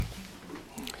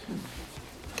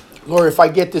Lord, if I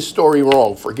get this story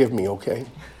wrong, forgive me, okay?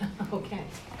 Okay.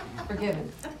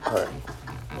 Forgiven. All right.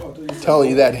 I'm telling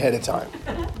you that ahead of time.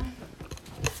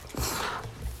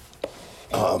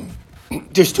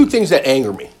 There's two things that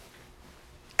anger me.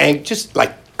 And just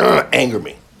like anger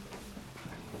me.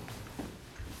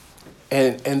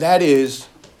 And that is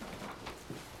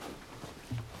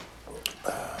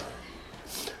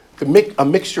a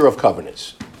mixture of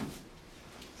covenants.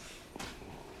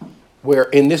 Where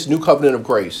in this new covenant of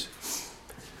grace,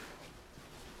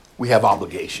 we have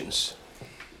obligations.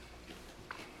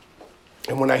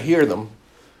 And when I hear them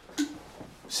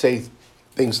say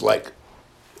things like,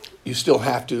 you still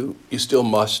have to, you still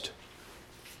must,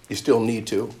 you still need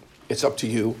to, it's up to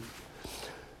you,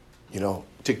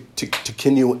 to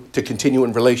continue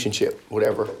in relationship,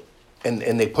 whatever.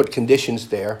 And they put conditions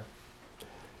there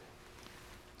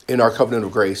in our covenant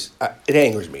of grace. It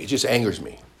angers me. It just angers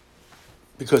me.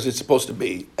 Because it's supposed to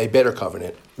be a better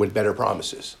covenant with better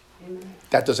promises. Amen.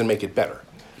 That doesn't make it better.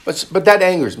 But that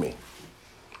angers me.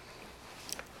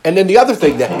 And then the other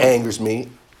thing that angers me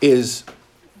is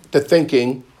the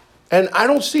thinking, and I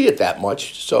don't see it that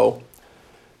much,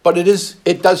 but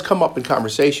it does come up in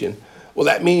conversation. Well,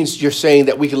 that means you're saying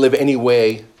that we can live any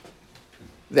way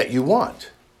that you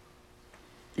want.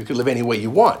 You can live any way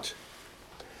you want.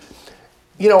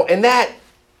 And that,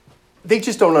 they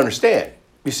just don't understand.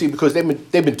 You see, because they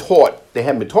haven't been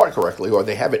taught correctly, or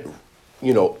they haven't,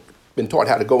 been taught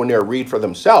how to go in there and read for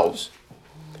themselves.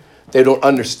 They don't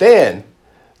understand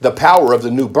the power of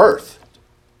the new birth.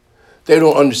 They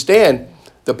don't understand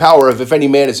the power of if any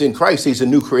man is in Christ, he's a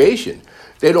new creation.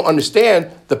 They don't understand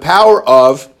the power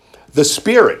of the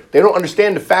Spirit. They don't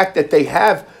understand the fact that they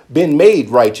have been made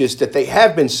righteous, that they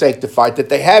have been sanctified, that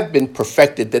they have been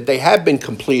perfected, that they have been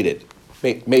completed,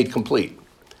 made complete.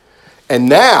 And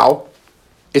now,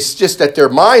 it's just that their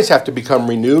minds have to become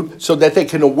renewed so that they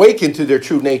can awaken to their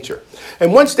true nature.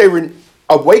 And once they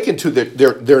awaken to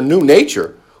their new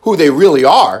nature, who they really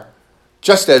are,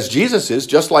 just as Jesus is,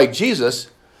 just like Jesus,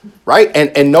 right?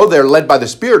 And know they're led by the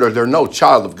Spirit, or they're no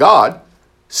child of God,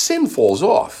 sin falls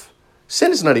off.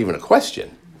 Sin is not even a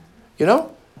question.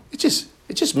 It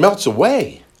just melts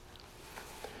away.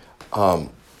 But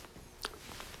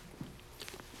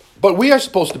we are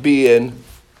supposed to be in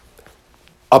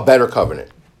a better covenant.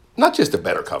 Not just a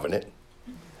better covenant,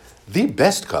 the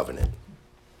best covenant.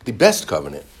 The best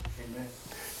covenant. Amen.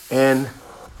 And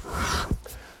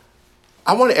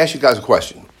I want to ask you guys a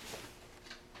question.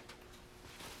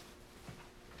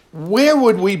 Where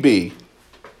would we be?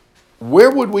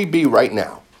 Where would we be right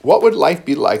now? What would life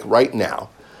be like right now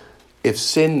if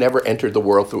sin never entered the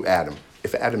world through Adam?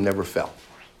 If Adam never fell?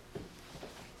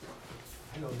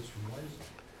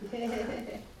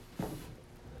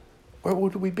 Where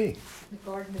would we be? The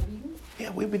Garden of Eden?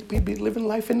 Yeah, we'd be living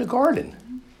life in the garden.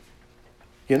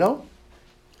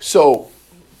 So,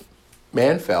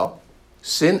 man fell,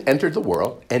 sin entered the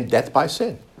world, and death by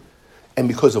sin. And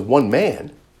because of one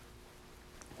man,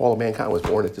 all of mankind was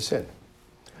born into sin.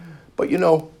 But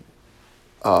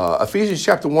Ephesians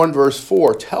chapter 1, verse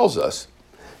 4 tells us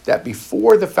that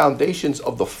before the foundations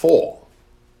of the fall,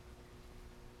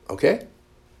 okay?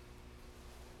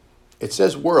 It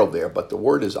says world there, but the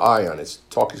word is ion. It's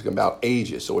talking about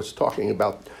ages. So it's talking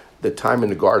about the time in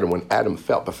the garden when Adam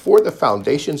fell. Before the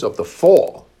foundations of the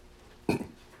fall,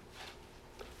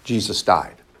 Jesus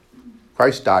died.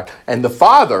 Christ died. And the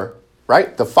Father,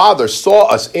 right? The Father saw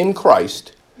us in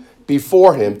Christ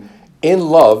before him in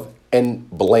love and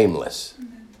blameless.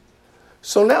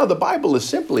 So now the Bible is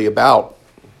simply about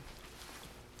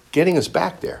getting us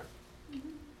back there.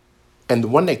 And the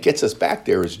one that gets us back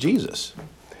there is Jesus.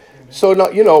 So now,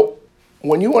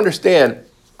 when you understand,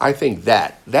 I think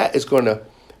that is going to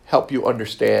help you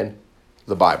understand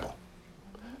the Bible.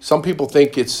 Some people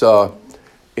think it's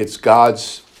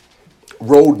God's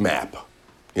roadmap,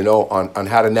 on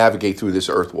how to navigate through this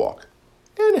earth walk.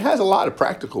 And it has a lot of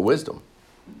practical wisdom,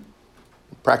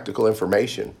 practical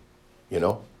information, It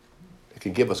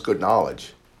can give us good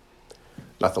knowledge.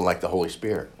 Nothing like the Holy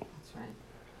Spirit. That's right.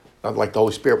 Not like the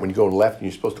Holy Spirit, when you go left and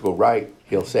you're supposed to go right,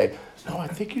 he'll say, no, I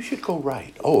think you should go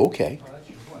right. Oh, okay.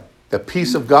 The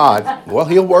peace of God, well,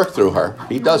 he'll work through her.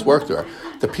 He does work through her.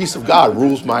 The peace of God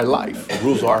rules my life,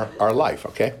 rules our life,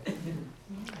 okay?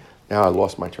 Now I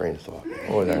lost my train of thought.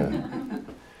 What was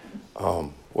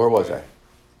I? Where was I?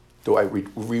 Do I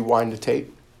rewind the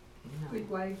tape? Good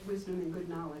wife, wisdom, and good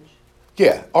knowledge.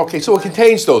 Yeah, okay, so it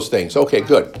contains those things. Okay,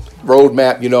 good.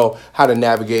 Roadmap, how to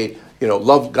navigate,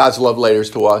 love God's love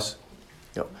letters to us.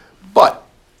 But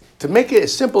to make it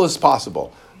as simple as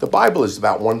possible, the Bible is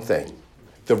about one thing: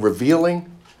 the revealing,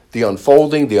 the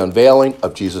unfolding, the unveiling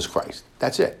of Jesus Christ.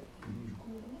 That's it.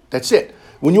 That's it.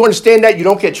 When you understand that, you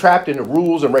don't get trapped in the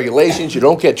rules and regulations. You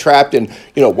don't get trapped in,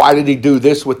 why did he do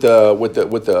this with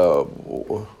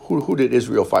who did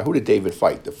Israel fight? Who did David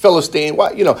fight? The Philistine?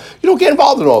 What? You don't get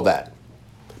involved in all that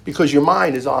because your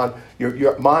mind is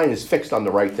your mind is fixed on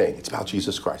the right thing. It's about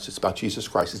Jesus Christ. It's about Jesus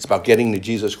Christ. It's about getting to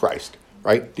Jesus Christ,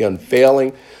 right? The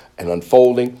unveiling and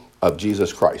unfolding of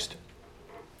Jesus Christ.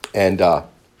 And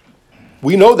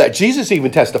we know that. Jesus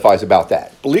even testifies about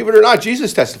that. Believe it or not,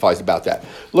 Jesus testifies about that.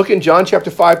 Look in John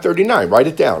chapter 5:39. Write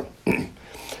it down.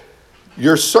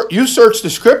 You search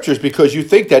the scriptures because you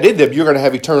think that in them you're going to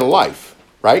have eternal life,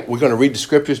 right? We're going to read the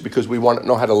scriptures because we want to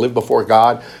know how to live before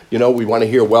God. We want to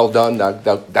hear well done.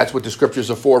 That's what the scriptures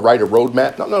are for, right? A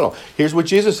roadmap. No. Here's what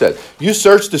Jesus says. You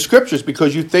search the scriptures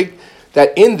because you think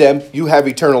that in them you have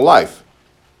eternal life.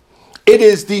 It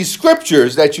is these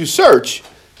scriptures that you search,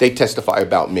 they testify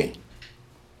about me.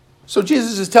 So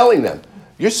Jesus is telling them,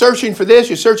 you're searching for this,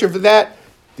 you're searching for that.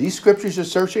 These scriptures you're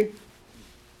searching,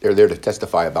 they're there to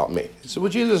testify about me. This is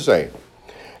what Jesus is saying.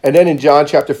 And then in John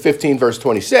chapter 15, verse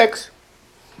 26,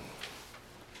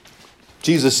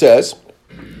 Jesus says,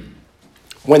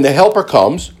 when the Helper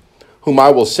comes, whom I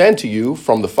will send to you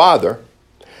from the Father,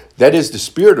 that is the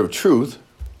Spirit of truth,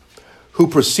 who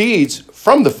proceeds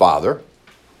from the Father,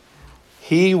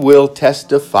 he will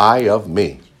testify of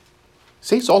me.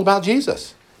 See, it's all about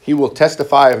Jesus. He will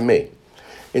testify of me.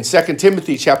 In 2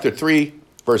 Timothy chapter 3,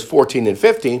 verse 14 and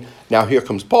 15, now here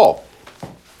comes Paul.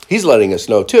 He's letting us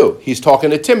know too. He's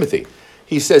talking to Timothy.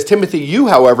 He says, Timothy, you,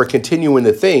 however, continue in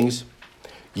the things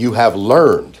you have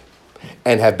learned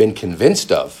and have been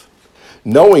convinced of,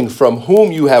 knowing from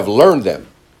whom you have learned them.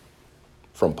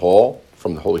 From Paul,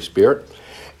 from the Holy Spirit.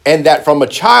 And that from a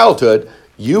childhood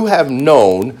you have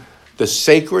known the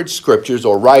sacred scriptures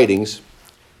or writings,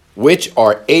 which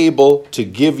are able to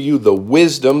give you the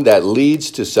wisdom that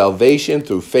leads to salvation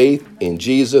through faith in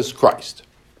Jesus Christ.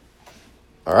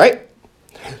 All right?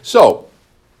 So,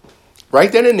 right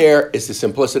then and there is the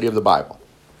simplicity of the Bible.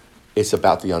 It's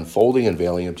about the unfolding and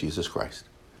veiling of Jesus Christ.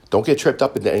 Don't get tripped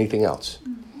up into anything else.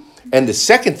 And the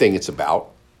second thing it's about,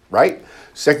 right?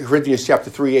 2 Corinthians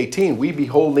chapter 3:18, we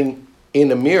beholding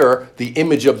in a mirror the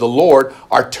image of the Lord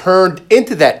are turned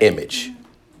into that image.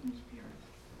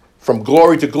 From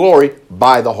glory to glory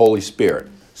by the Holy Spirit.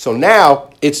 So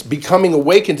now it's becoming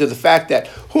awakened to the fact that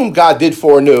whom God did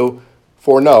foreknow,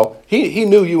 he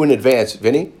knew you in advance,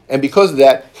 Vinny. And because of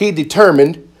that, he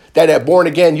determined that at born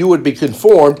again you would be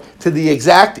conformed to the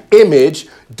exact image,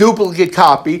 duplicate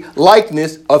copy,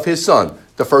 likeness of his son,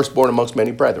 the firstborn amongst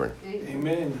many brethren.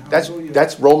 Amen.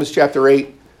 That's Romans chapter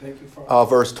 8,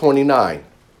 verse 29.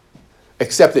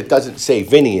 Except it doesn't say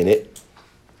Vinny in it.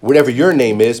 Whatever your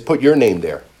name is, put your name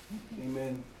there.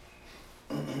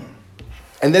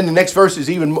 And then the next verse is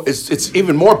it's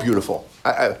even more beautiful.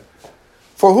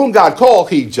 For whom God called,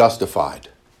 he justified.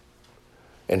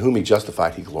 And whom he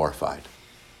justified, he glorified.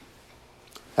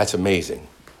 That's amazing.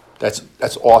 That's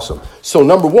awesome. So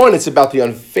number one, it's about the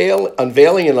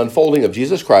unveiling and unfolding of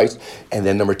Jesus Christ. And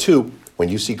then number two, when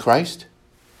you see Christ,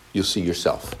 you'll see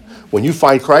yourself. When you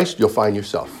find Christ, you'll find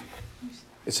yourself.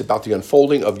 It's about the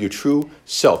unfolding of your true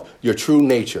self, your true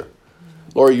nature.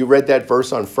 Laura, you read that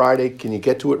verse on Friday. Can you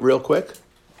get to it real quick?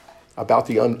 About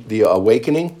the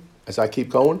awakening as I keep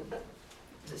going?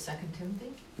 Is it 2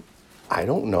 Timothy? I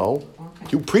don't know. Okay.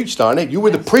 You preached on it. You were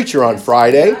the Yes, preacher on yes,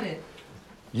 Friday. I got it.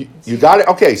 You got it?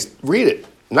 Okay, read it.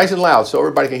 Nice and loud so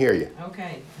everybody can hear you.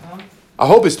 Okay. I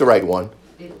hope it's the right one.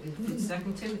 It's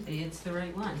 2 Timothy. It's the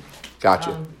right one.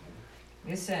 Gotcha.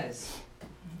 It says,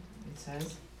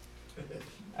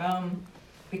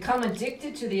 become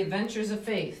addicted to the adventures of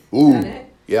faith. Ooh, Is that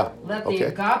it? yeah. Let the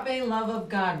agape love of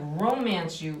God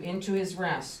romance you into his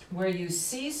rest, where you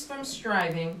cease from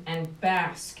striving and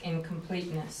bask in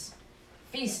completeness.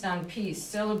 Feast on peace,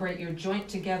 celebrate your joint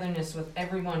togetherness with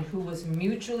everyone who has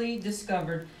mutually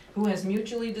discovered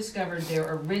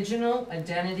their original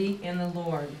identity in the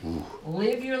Lord. Ooh.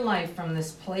 Live your life from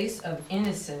this place of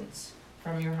innocence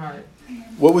from your heart.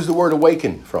 What was the word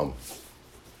awaken from?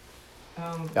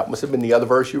 That must have been the other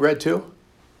verse you read too?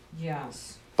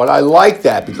 Yes. But I like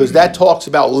that because that talks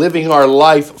about living our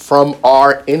life from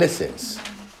our innocence.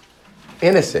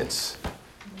 Innocence.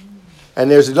 And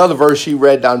there's another verse she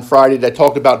read on Friday that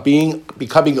talked about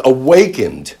becoming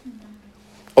awakened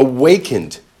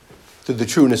to the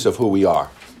trueness of who we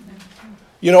are.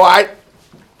 You know,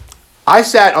 I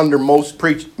sat under most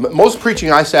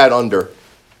preaching I sat under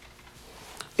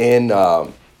in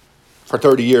for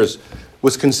 30 years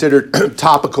was considered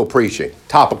topical preaching.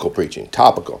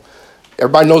 Topical.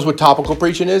 Everybody knows what topical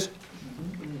preaching is?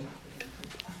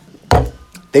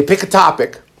 They pick a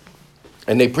topic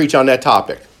and they preach on that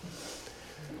topic.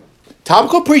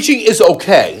 Topical preaching is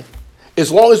okay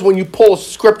as long as when you pull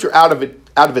scripture out of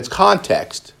its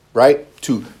context, right?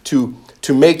 To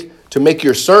make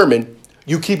your sermon,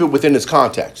 you keep it within its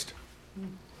context.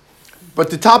 But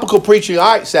the topical preaching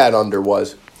I sat under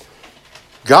was,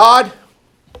 God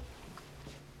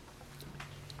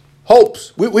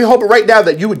hopes, we hope right now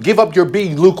that you would give up your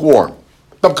being lukewarm.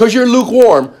 But because you're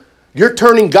lukewarm, you're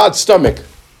turning God's stomach,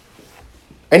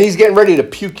 and he's getting ready to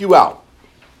puke you out.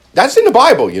 That's in the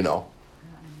Bible, you know.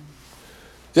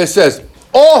 It says,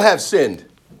 all have sinned.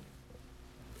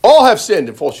 All have sinned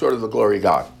and fall short of the glory of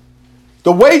God.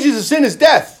 The wages of sin is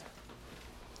death.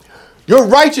 Your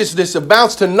righteousness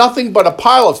amounts to nothing but a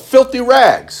pile of filthy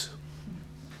rags.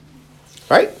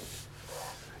 Right?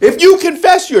 If you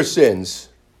confess your sins,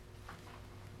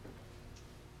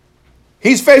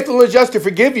 he's faithful and just to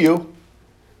forgive you,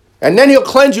 and then he'll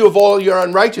cleanse you of all your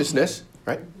unrighteousness.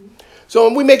 Right? So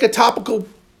when we make a topical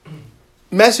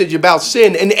message about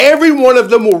sin, and every one of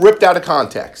them will ripped out of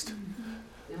context.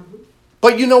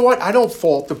 But you know what? I don't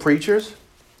fault the preachers.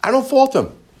 I don't fault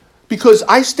them. Because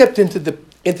I stepped into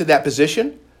that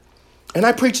position, and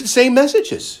I preach the same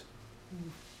messages.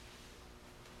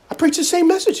 I preach the same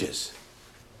messages.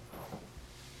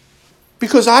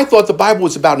 Because I thought the Bible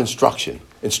was about instruction,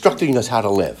 instructing us how to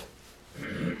live.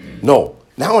 No,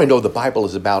 now I know the Bible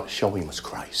is about showing us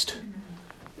Christ,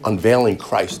 unveiling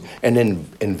Christ, and then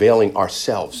unveiling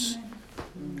ourselves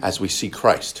as we see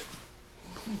Christ.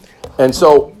 And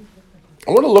so I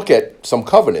want to look at some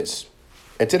covenants.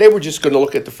 And today we're just going to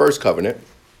look at the first covenant.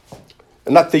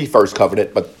 And not the first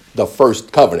covenant, but the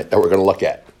first covenant that we're going to look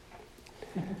at.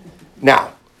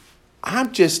 Now, I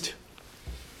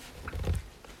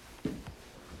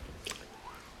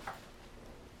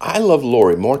love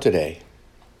Lori more today.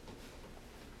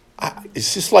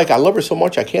 It's just like I love her so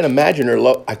much I can't imagine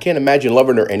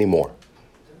loving her anymore.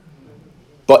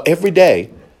 But every day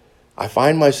I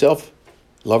find myself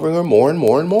loving her more and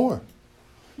more and more.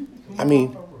 I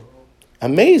mean,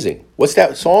 amazing. What's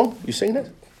that song? You sing that?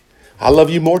 I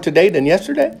love you more today than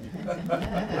yesterday.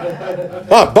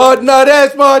 But not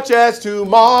as much as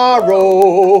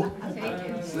tomorrow.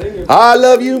 I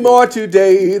love you more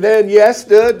today than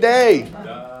yesterday.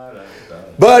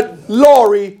 But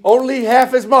Lori, only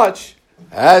half as much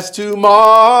as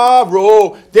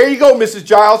tomorrow. There you go, Mrs.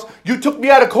 Giles. You took me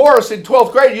out of chorus in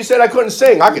 12th grade. You said I couldn't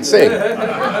sing. I could sing.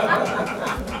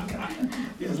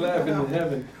 He's laughing in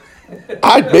heaven.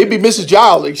 Maybe Mrs.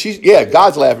 Giles.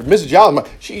 God's laughing. Mrs. Giles,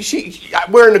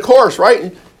 we're in the chorus, right?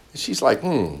 And she's like,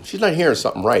 she's not hearing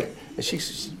something right.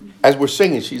 And as we're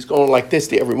singing, she's going like this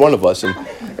to every one of us.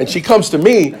 And she comes to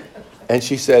me, and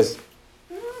she says,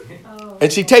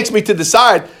 and she takes me to the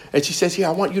side, and she says, I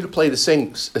want you to play the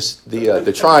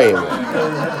triangle.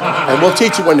 And we'll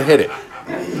teach you when to hit it.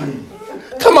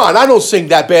 Come on, I don't sing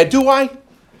that bad, do I?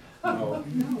 No.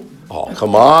 Oh,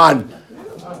 come on.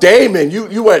 Damon,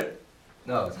 you went.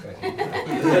 No, it's good.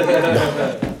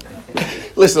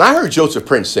 Listen, I heard Joseph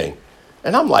Prince sing,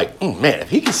 and I'm like, man,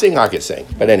 if he can sing, I can sing.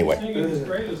 But anyway. Singing is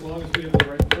great as long as we have the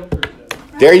right filters.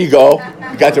 There you go.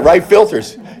 You got the right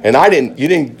filters. And you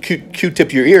didn't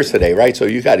Q-tip your ears today, right? So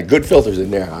you got good filters in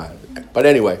there. But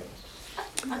anyway.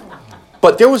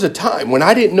 But there was a time when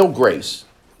I didn't know grace.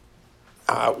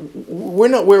 We're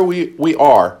not where we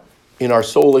are in our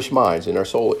soulish minds, in the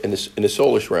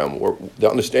soulish realm, where the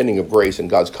understanding of grace and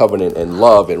God's covenant and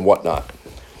love and whatnot.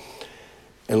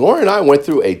 And Laura and I went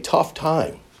through a tough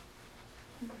time.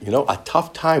 A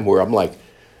tough time where I'm like,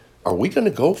 are we going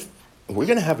to go? We're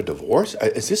going to have a divorce?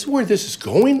 Is this where this is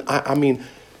going? I mean,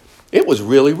 it was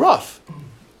really rough.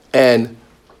 And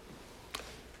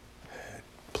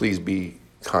please be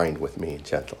kind with me and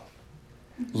gentle.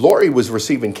 Lori was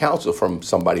receiving counsel from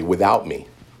somebody without me.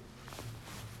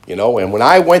 And when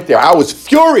I went there, I was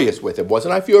furious with him.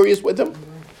 Wasn't I furious with him?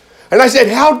 And I said,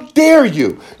 how dare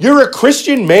you? You're a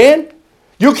Christian man?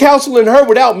 You're counseling her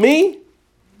without me?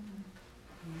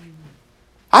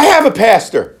 I have a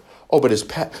pastor. Oh, but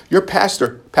your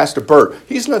pastor, Pastor Bert,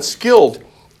 he's not skilled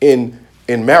in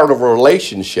marital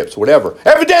relationships, whatever.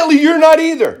 Evidently, you're not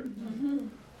either.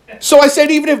 So I said,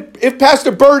 even if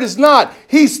Pastor Bert is not,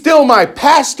 he's still my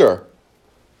pastor.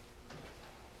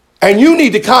 And you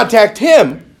need to contact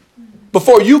him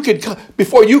before you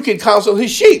can counsel his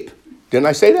sheep. Didn't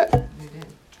I say that?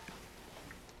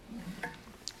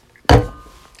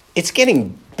 It's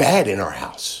getting bad in our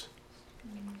house.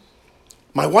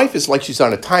 My wife is like she's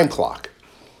on a time clock.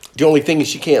 The only thing is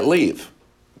she can't leave.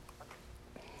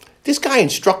 This guy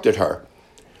instructed her,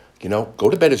 go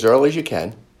to bed as early as you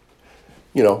can.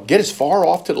 Get as far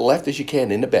off to the left as you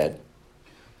can in the bed.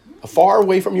 As far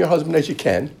away from your husband as you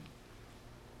can.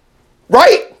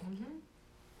 Right?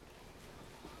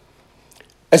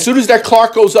 As soon as that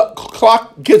clock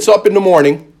gets up in the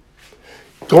morning,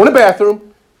 go in the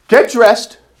bathroom, get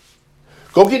dressed,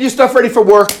 go get your stuff ready for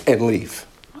work, and leave.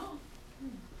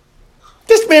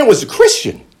 This man was a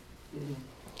Christian.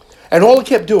 And all he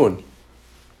kept doing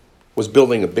was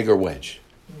building a bigger wedge.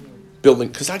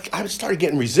 Because I started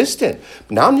getting resistant.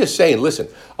 Now I'm just saying, listen,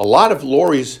 a lot of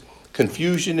Lori's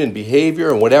confusion and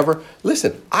behavior and whatever,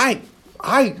 listen, I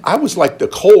was like the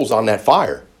coals on that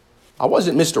fire. I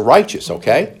wasn't Mr. Righteous,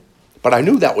 okay? But I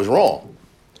knew that was wrong.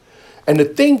 And the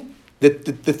thing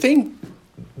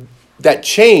that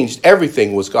changed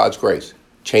everything was God's grace.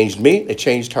 Changed me, it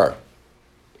changed her.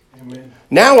 Amen.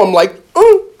 Now I'm like,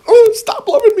 stop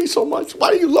loving me so much. Why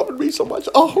are you loving me so much?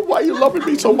 Oh, why are you loving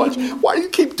me so much? Why do you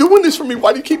keep doing this for me?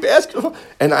 Why do you keep asking?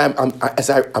 And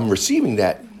I'm receiving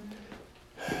that,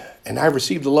 and I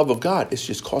receive the love of God, it's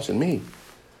just causing me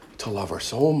to love her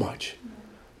so much.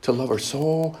 To love her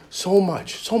so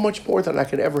much more than I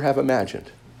could ever have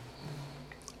imagined.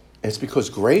 And it's because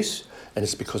grace, and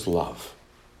it's because love.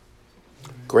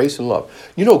 Grace and love.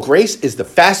 You know, grace is the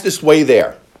fastest way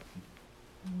there.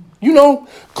 You know,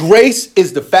 grace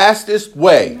is the fastest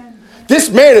way.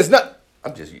 This man is not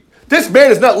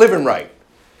living right.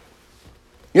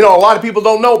 You know, a lot of people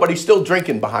don't know, but he's still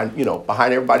drinking behind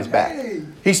everybody's back.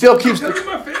 He still keeps, That's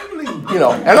my family.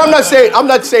 and I'm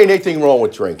not saying anything wrong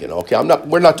with drinking, okay?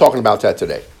 We're not talking about that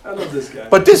today. I love this guy.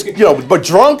 But but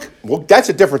drunk, well, that's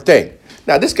a different thing.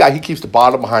 Now, this guy, he keeps the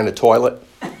bottle behind the toilet.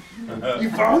 You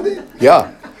found it?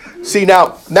 Yeah. See,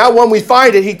 now when we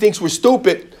find it, he thinks we're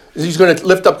stupid. He's going to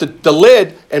lift up the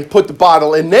lid and put the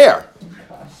bottle in there.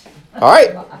 All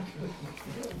right?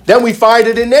 Then we find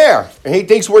it in there. And he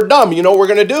thinks we're dumb. You know what we're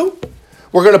going to do?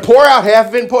 We're going to pour out half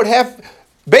of it and put half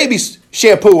baby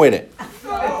shampoo in it.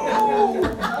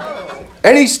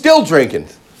 And he's still drinking.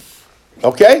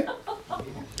 Okay?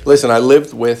 Listen, I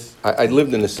lived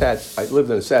in a sad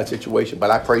situation, but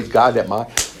I praise God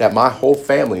that my whole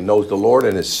family knows the Lord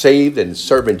and is saved and is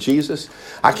serving Jesus.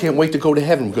 I can't wait to go to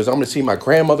heaven because I'm going to see my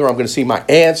grandmother, I'm going to see my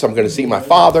aunts, I'm going to see my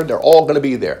father. They're all going to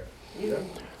be there.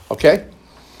 Okay?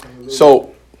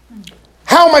 So,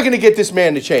 how am I going to get this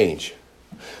man to change?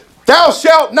 Thou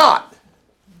shalt not.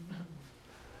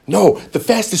 No, the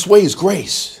fastest way is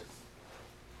grace.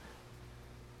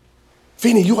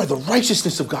 Vinny, you are the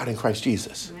righteousness of God in Christ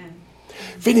Jesus.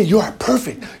 Vinny, you are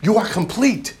perfect. You are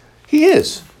complete. He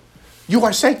is. You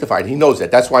are sanctified. He knows that.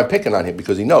 That's why I'm picking on him,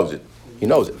 because he knows it. He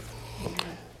knows it.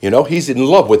 You know, he's in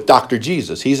love with Dr.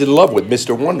 Jesus. He's in love with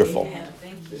Mr. Wonderful.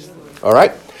 All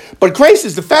right? But grace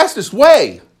is the fastest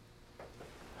way.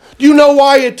 Do you know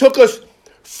why it took us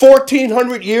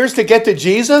 1,400 years to get to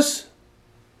Jesus?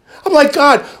 I'm like,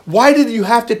 God, why did you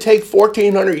have to take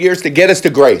 1,400 years to get us to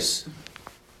grace?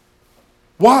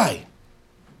 Why?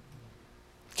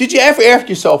 Did you ever ask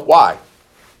yourself why?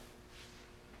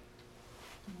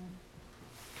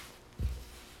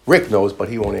 Rick knows, but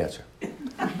he won't answer.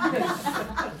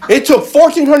 It took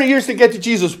 1,400 years to get to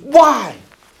Jesus. Why?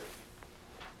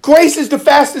 Grace is the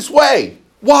fastest way.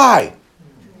 Why?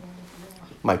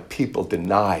 My people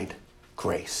denied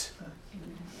grace.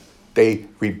 They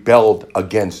rebelled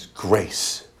against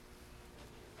grace.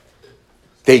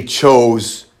 They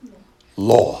chose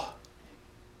law.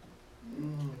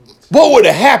 What would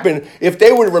have happened if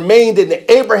they would have remained in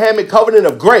the Abrahamic covenant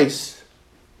of grace?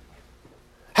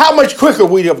 How much quicker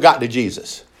would we have gotten to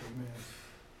Jesus?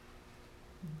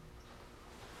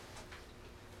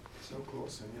 So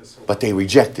close and yet so But they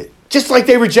rejected. Just like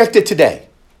they rejected today.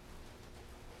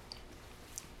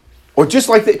 Or just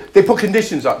like they put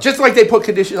conditions on. Just like they put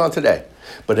conditions on today.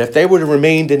 But if they would have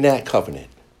remained in that covenant,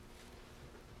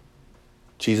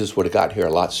 Jesus would have got here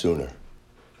a lot sooner.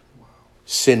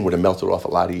 Sin would have melted off a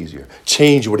lot easier.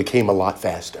 Change would have came a lot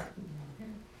faster.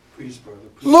 Preach, brother.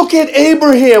 Preach. Look at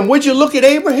Abraham. Would you look at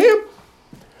Abraham?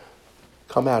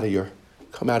 Come out of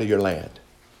your land.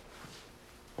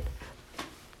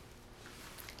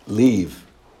 Leave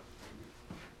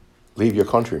your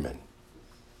countrymen.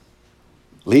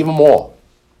 Leave them all.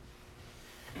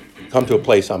 Come to a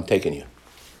place I'm taking you.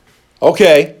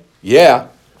 Okay, yeah.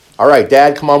 All right,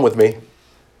 Dad, come on with me.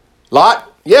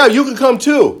 Lot, yeah, you can come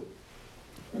too.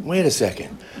 Wait a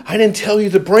second. I didn't tell you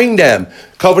to bring them.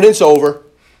 Covenant's over.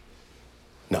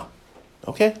 No.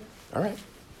 Okay, all right.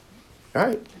 All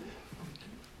right.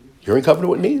 You're in covenant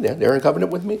with me. They're in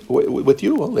covenant with me, with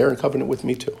you. Well, they're in covenant with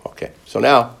me too. Okay, so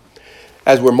now,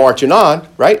 as we're marching on,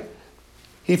 right,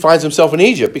 he finds himself in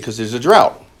Egypt because there's a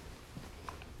drought.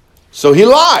 So he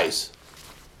lies.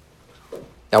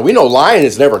 Now, we know lying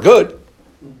is never good.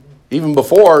 Even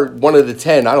before one of the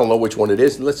 10, I don't know which one it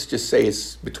is. Let's just say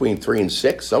it's between 3 and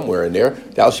 6, somewhere in there.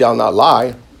 Thou shalt not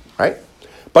lie, right?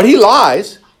 But he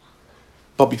lies.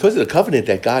 But because of the covenant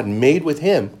that God made with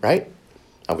him, right?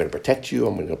 I'm going to protect you.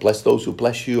 I'm going to bless those who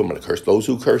bless you. I'm going to curse those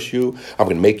who curse you. I'm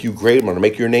going to make you great. I'm going to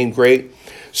make your name great.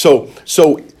 So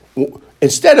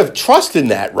instead of trusting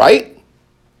that, right?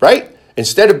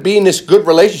 Instead of being this good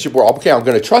relationship where, okay, I'm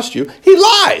going to trust you, he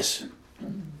lies.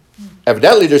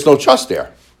 Evidently, there's no trust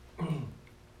there.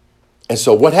 And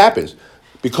so what happens?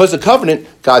 Because of covenant,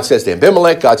 God says to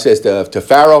Abimelech, God says to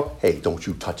Pharaoh, hey, don't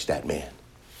you touch that man.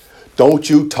 Don't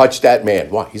you touch that man.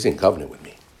 Why? He's in covenant with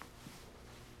me.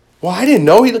 Well, I didn't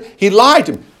know he lied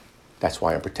to me. That's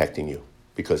why I'm protecting you,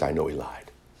 because I know he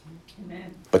lied.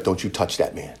 Amen. But don't you touch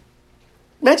that man.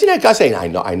 Imagine that guy saying, I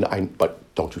know,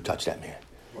 but don't you touch that man.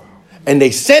 Wow. And they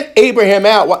sent Abraham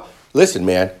out. What? Listen,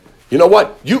 man, you know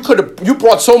what? You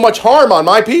brought so much harm on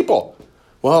my people.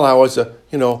 Well, I was,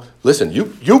 listen,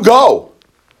 you go.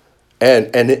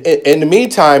 And in the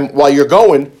meantime, while you're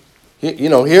going,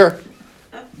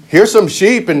 here's some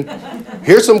sheep and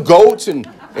here's some goats and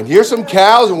here's some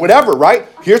cows and whatever, right?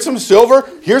 Here's some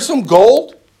silver, here's some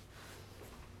gold.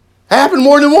 Happened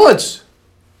more than once.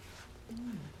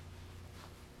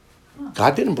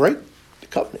 God didn't break the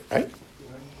covenant, right?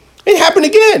 It happened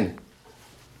again.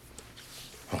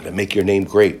 I'm going to make your name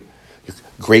great.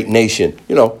 Great nation.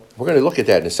 We're going to look at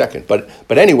that in a second. But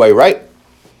anyway, right?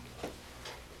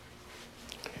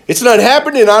 It's not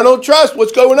happening. I don't trust.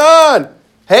 What's going on?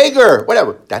 Hagar,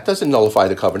 whatever. That doesn't nullify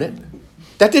the covenant.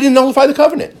 That didn't nullify the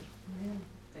covenant.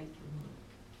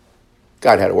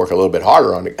 God had to work a little bit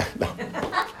harder on it.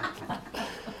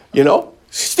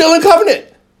 Still in covenant.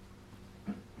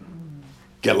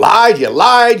 You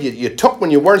lied. You took when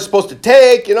you weren't supposed to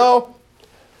take, now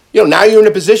you're in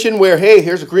a position where, hey,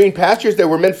 here's green pastures that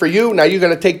were meant for you. Now you're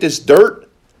going to take this dirt.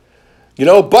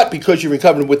 But because you're in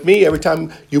covenant with me, every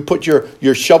time you put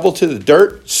your shovel to the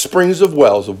dirt, springs of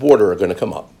wells of water are going to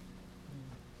come up.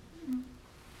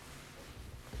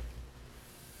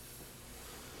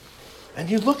 And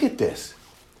you look at this.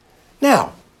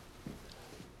 Now,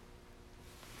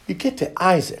 you get to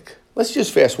Isaac. Let's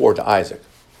just fast forward to Isaac.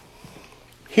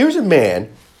 Here's a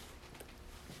man,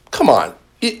 come on,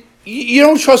 you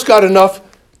don't trust God enough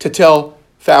to tell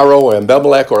Pharaoh or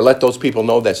Abimelech or let those people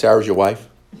know that Sarah's your wife?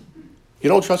 You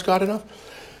don't trust God enough?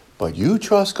 But you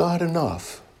trust God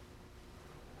enough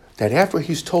that after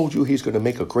he's told you he's going to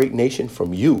make a great nation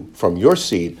from you, from your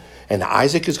seed, and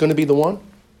Isaac is going to be the one,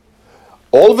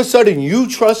 all of a sudden you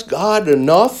trust God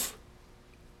enough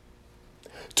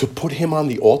to put him on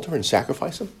the altar and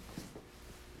sacrifice him?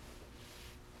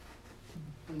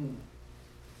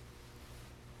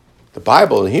 The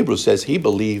Bible in Hebrews says he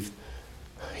believed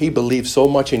so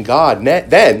much in God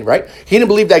then, right? He didn't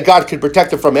believe that God could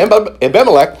protect him from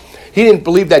Abimelech. He didn't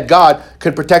believe that God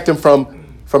could protect him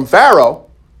from Pharaoh.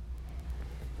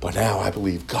 But now I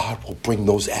believe God will bring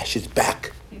those ashes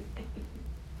back.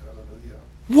 Hallelujah.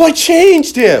 What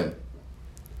changed him?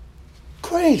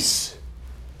 Grace.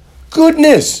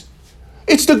 Goodness.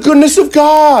 It's the goodness of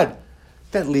God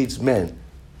that leads men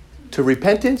to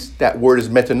repentance. That word is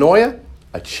metanoia,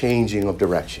 a changing of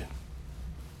direction.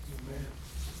 Amen.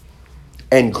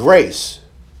 And grace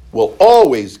will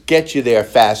always get you there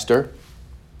faster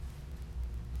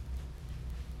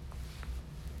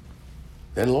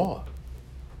than law.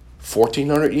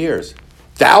 1,400 years.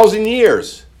 1,000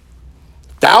 years.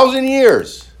 1,000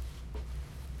 years.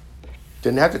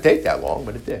 Didn't have to take that long,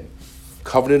 but it did.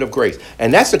 Covenant of grace.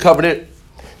 And that's the covenant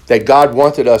that God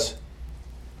wanted us,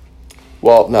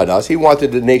 well, not us, he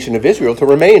wanted the nation of Israel to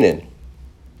remain in.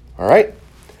 All right?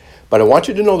 But I want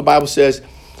you to know the Bible says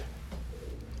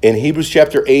in Hebrews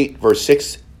chapter 8, verse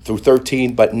 6 through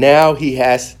 13, but now he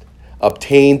has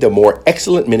obtained a more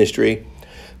excellent ministry,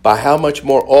 by how much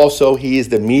more also he is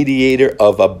the mediator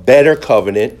of a better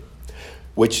covenant,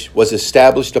 which was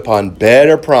established upon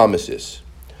better promises.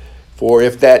 For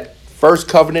if that first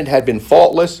covenant had been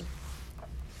faultless,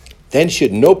 then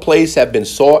should no place have been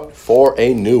sought for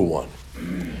a new one.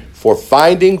 For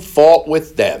finding fault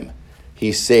with them,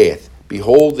 he saith,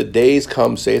 behold, the days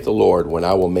come, saith the Lord, when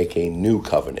I will make a new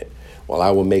covenant. Well, I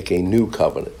will make a new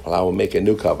covenant. Well, I will make a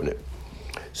new covenant.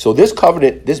 So this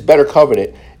covenant, this better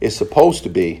covenant, is supposed to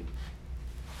be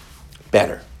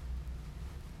better.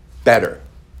 Better.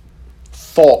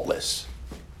 Faultless.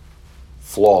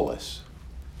 Flawless.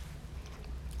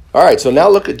 All right, so now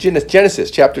look at Genesis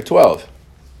chapter 12.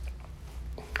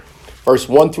 Verse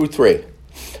 1 through 3.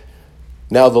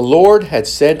 Now the Lord had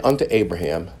said unto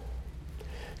Abraham,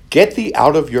 get thee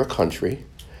out of your country,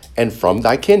 and from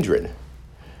thy kindred,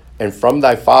 and from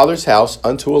thy father's house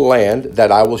unto a land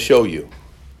that I will show you.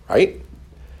 Right?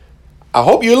 I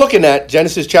hope you're looking at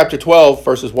Genesis chapter 12,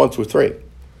 verses 1 through 3.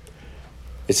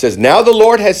 It says, now the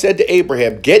Lord has said to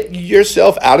Abraham, get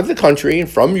yourself out of the country and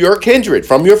from your kindred,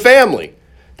 from your family.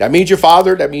 That means your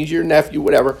father, that means your nephew,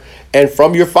 whatever. And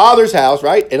from your father's house,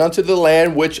 right? And unto the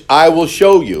land which I will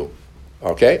show you.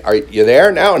 Okay, are you there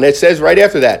now? And it says right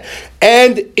after that,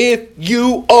 and if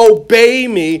you obey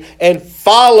me and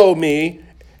follow me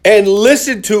and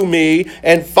listen to me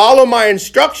and follow my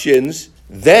instructions,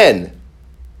 then,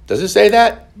 does it say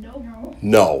that?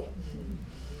 No.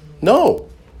 No.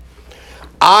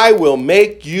 I will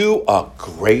make you a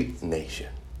great nation.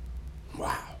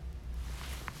 Wow.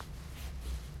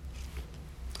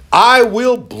 I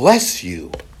will bless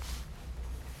you.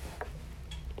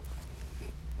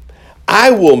 I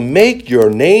will make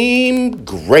your name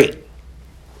great.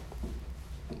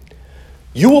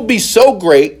 You will be so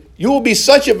great, you will be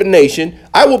such of a nation,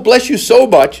 I will bless you so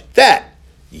much that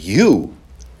you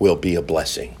will be a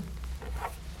blessing.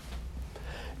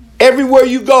 Everywhere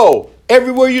you go,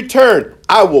 everywhere you turn,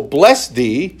 I will bless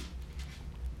thee.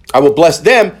 I will bless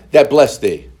them that bless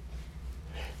thee.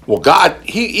 Well, God,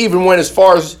 he even went as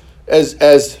far as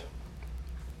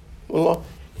well,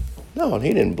 no,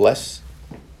 he didn't bless.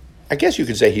 I guess you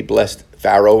could say he blessed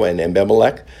Pharaoh and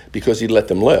Abimelech because he let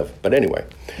them live. But anyway.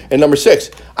 And number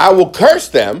 6, I will curse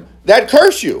them that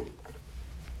curse you.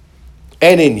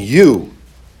 And in you,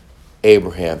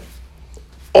 Abraham,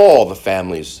 all the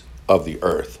families of the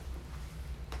earth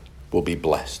will be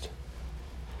blessed.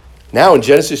 Now in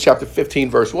Genesis chapter 15,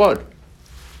 verse 1.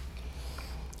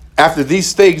 After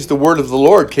these things, the word of the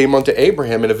Lord came unto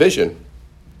Abraham in a vision,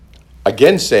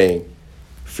 again saying,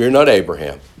 fear not,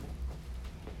 Abraham.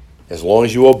 As long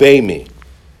as you obey me,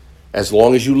 as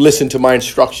long as you listen to my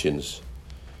instructions,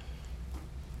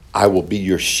 I will be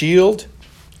your shield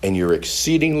and your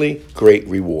exceedingly great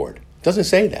reward. It doesn't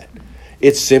say that.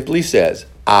 It simply says,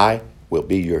 I will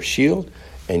be your shield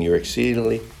and your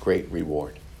exceedingly great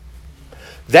reward.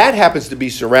 That happens to be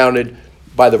surrounded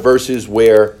by the verses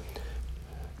where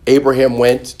Abraham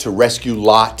went to rescue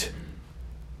Lot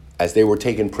as they were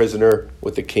taken prisoner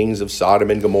with the kings of Sodom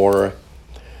and Gomorrah.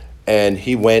 And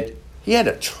he had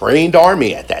a trained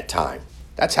army at that time.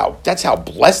 That's how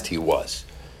blessed he was.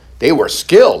 They were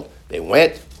skilled. They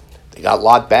went, they got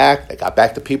Lot back, they got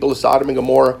back the people of Sodom and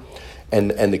Gomorrah.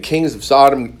 And the kings of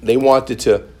Sodom, they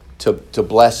wanted to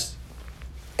bless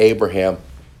Abraham,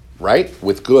 right?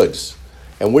 With goods.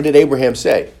 And what did Abraham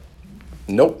say?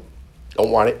 Nope, don't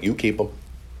want it, you keep them.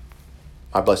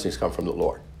 My blessings come from the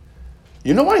Lord.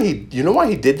 You know why he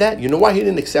did that? You know why he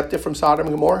didn't accept it from Sodom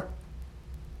and Gomorrah?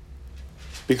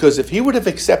 Because if he would have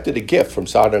accepted a gift from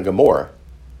Sodom and Gomorrah,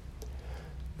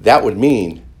 that would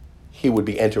mean he would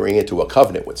be entering into a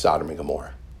covenant with Sodom and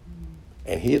Gomorrah.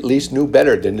 And he at least knew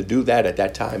better than to do that at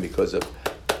that time because of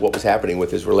what was happening with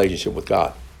his relationship with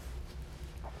God.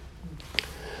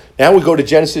 Now we go to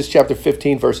Genesis chapter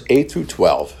 15, verse 8 through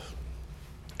 12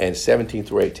 and 17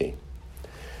 through 18.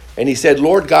 And he said,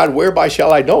 Lord God, whereby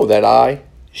shall I know that I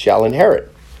shall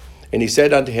inherit? And he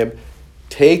said unto him,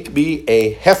 take me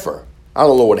a heifer. I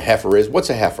don't know what a heifer is. What's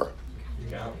a heifer?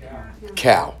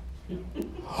 Cow.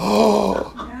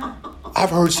 Oh,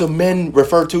 I've heard some men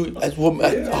refer to as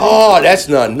women. Oh, that's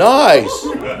not nice.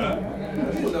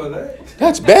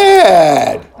 That's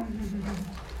bad.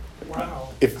 Wow.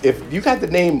 If you got the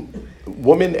name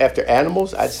woman after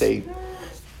animals, I'd say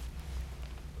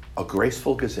a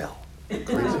graceful gazelle.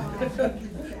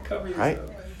 Right?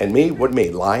 And me, what me?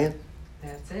 Lion?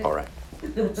 That's it. All right.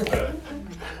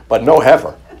 But no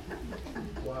heifer.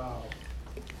 Wow.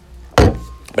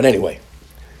 But anyway,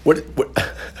 where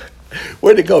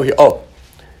did it go here? Oh,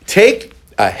 take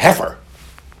a heifer,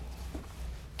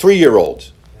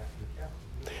 3-year-olds,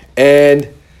 and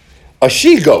a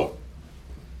she-goat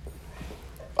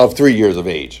of 3 years of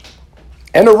age,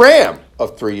 and a ram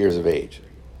of 3 years of age.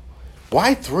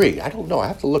 Why 3? I don't know. I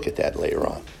have to look at that later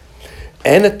on.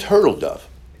 And a turtle dove,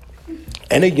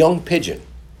 and a young pigeon.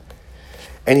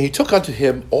 And he took unto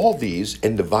him all these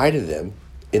and divided them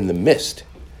in the midst,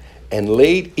 and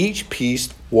laid each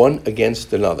piece one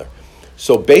against another.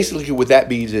 So basically what that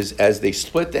means is as they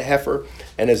split the heifer,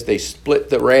 and as they split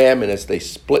the ram, and as they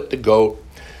split the goat,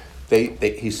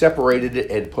 he separated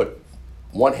it and put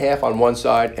one half on one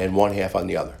side and one half on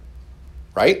the other.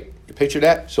 Right? You picture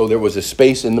that? So there was a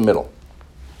space in the middle.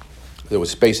 There was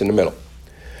space in the middle.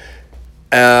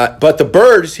 But the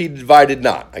birds he divided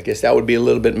not. I guess that would be a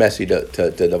little bit messy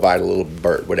to divide a little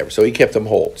bird, whatever. So he kept them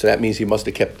whole. So that means he must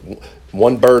have kept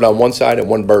one bird on one side and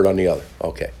one bird on the other.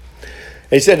 Okay.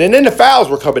 And he said, and then the fowls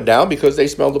were coming down because they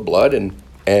smelled the blood and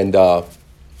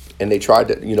they tried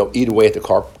to eat away at the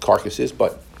carcasses,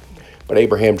 but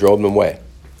Abraham drove them away.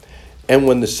 And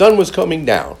when the sun was coming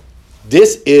down,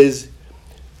 this is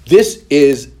This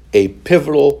is a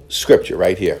pivotal scripture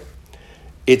right here.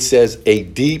 It says, a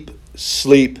deep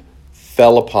sleep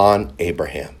fell upon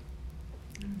Abraham.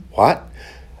 What?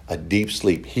 A deep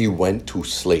sleep. He went to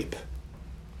sleep.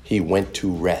 He went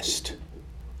to rest.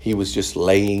 He was just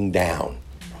laying down.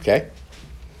 Okay?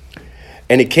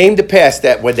 And it came to pass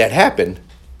that when that happened,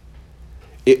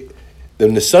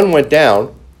 then the sun went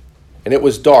down, and it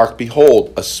was dark.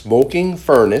 Behold, a smoking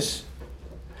furnace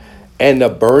and a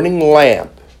burning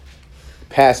lamp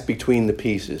passed between the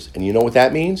pieces. And you know what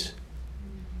that means?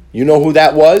 You know who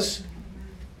that was?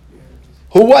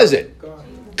 Who was it?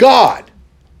 God.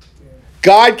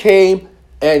 God came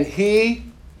and he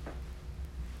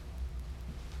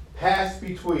passed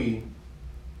between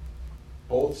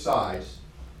both sides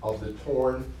of the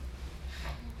torn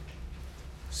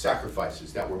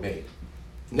sacrifices that were made.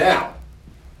 Now,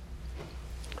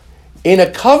 in a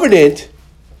covenant,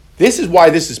 this is why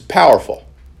this is powerful.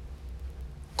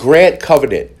 Grant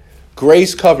covenant,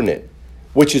 grace covenant,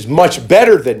 which is much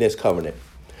better than this covenant.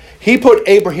 He put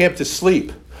Abraham to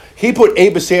sleep. He put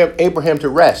Abraham to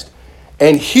rest.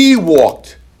 And he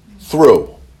walked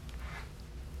through.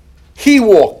 He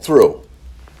walked through.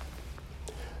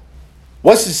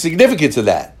 What's the significance of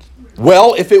that?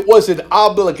 Well, if it was an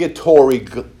obligatory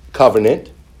covenant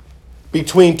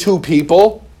between two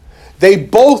people, they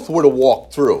both would have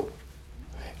walked through.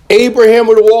 Abraham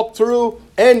would have walked through,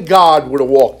 and God would have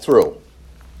walked through.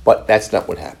 But that's not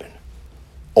what happened.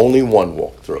 Only one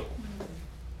walked through.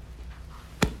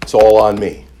 It's all on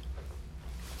me.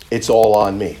 It's all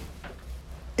on me.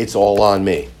 It's all on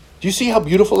me. Do you see how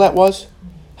beautiful that was?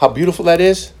 How beautiful that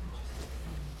is?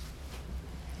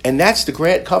 And that's the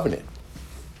Grant Covenant.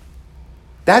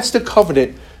 That's the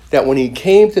covenant that when he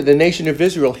came to the nation of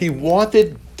Israel, he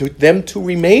wanted them to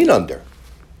remain under.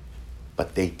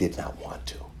 But they did not want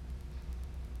to.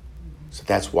 So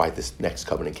that's why this next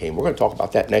covenant came. We're going to talk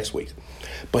about that next week.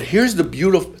 But here's the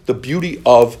beauty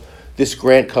of this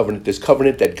Grant Covenant, this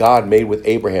covenant that God made with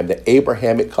Abraham, the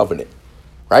Abrahamic covenant,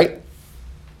 right?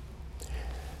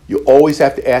 You always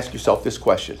have to ask yourself this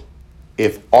question.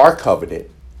 If our covenant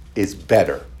is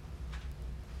better,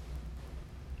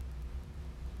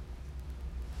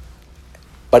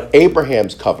 but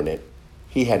Abraham's covenant,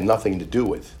 he had nothing to do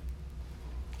with.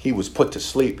 He was put to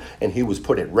sleep and he was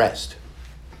put at rest.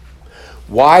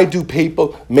 Why do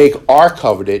people make our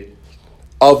covenant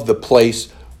of the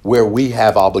place where we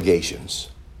have obligations?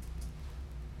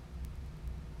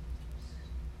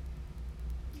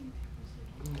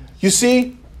 You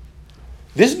see,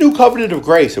 this new covenant of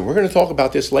grace, and we're going to talk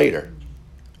about this later,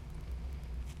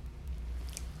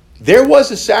 there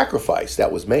was a sacrifice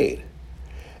that was made.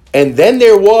 And then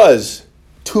there was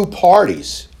two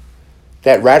parties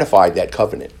that ratified that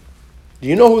covenant. Do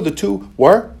you know who the two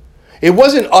were? It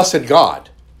wasn't us and God.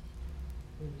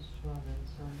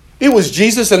 It was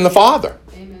Jesus and the Father.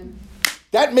 Amen.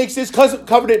 That makes this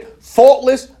covenant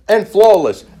faultless and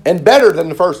flawless and better than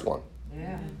the first one.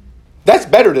 Yeah. That's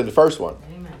better than the first one.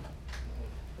 Amen.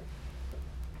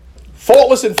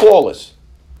 Faultless and flawless.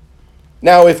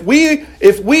 Now, if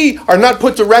we are not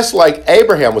put to rest like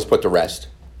Abraham was put to rest,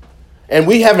 and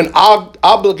we have an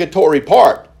obligatory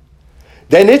part,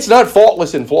 then it's not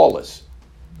faultless and flawless.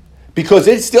 Because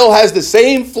it still has the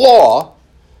same flaw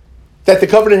that the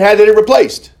covenant had that it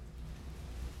replaced.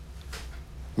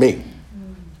 Me.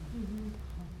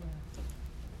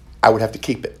 I would have to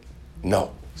keep it.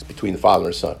 No, it's between the Father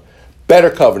and the Son. Better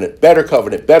covenant, better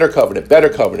covenant, better covenant, better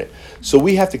covenant. So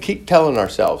we have to keep telling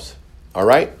ourselves, all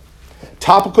right?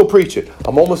 Topical preaching.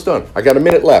 I'm almost done. I got a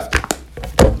minute left.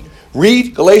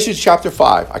 Read Galatians chapter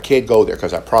 5. I can't go there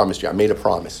because I promised you. I made a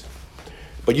promise.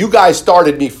 But you guys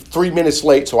started me 3 minutes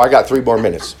late, so I got 3 more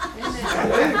minutes.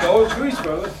 There you go. Preach,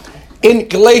 brother. In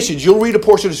Galatians, you'll read a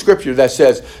portion of scripture that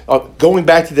says, going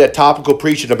back to that topical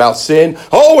preaching about sin,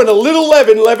 oh, and a little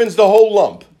leaven leavens the whole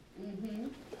lump. Mm-hmm.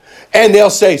 And they'll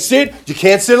say, sin, you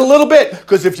can't sin a little bit,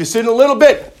 because if you sin a little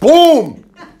bit, boom.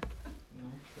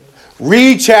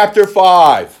 Read chapter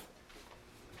 5.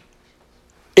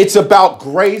 It's about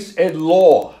grace and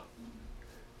law.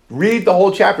 Read the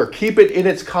whole chapter. Keep it in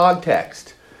its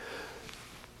context.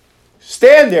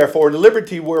 Stand therefore in the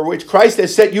liberty wherewith Christ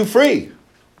has set you free.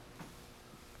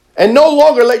 And no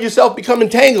longer let yourself become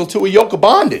entangled to a yoke of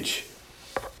bondage.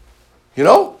 You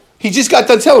know? He just got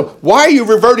done telling them, why are you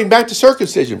reverting back to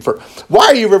circumcision? Why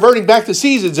are you reverting back to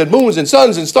seasons and moons and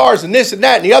suns and stars and this and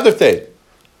that and the other thing?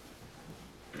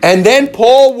 And then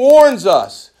Paul warns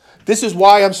us. This is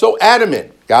why I'm so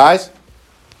adamant, guys.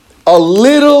 A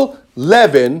little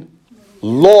leaven,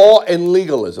 law and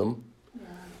legalism,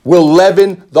 will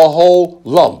leaven the whole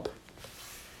lump.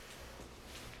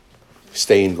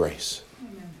 Stay in grace.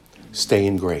 Stay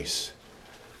in grace.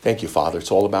 Thank you, Father.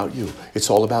 It's all about you. It's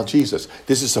all about Jesus.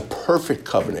 This is a perfect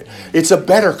covenant. It's a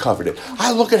better covenant.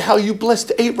 I look at how you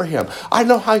blessed Abraham. I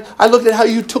looked at how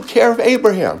you took care of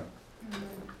Abraham.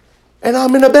 And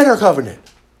I'm in a better covenant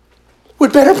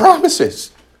with better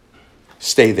promises.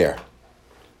 Stay there.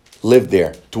 Live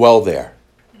there. Dwell there.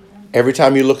 Every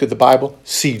time you look at the Bible,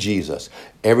 see Jesus.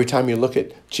 Every time you look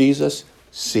at Jesus,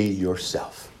 see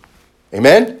yourself.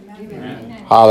 Amen? Amen.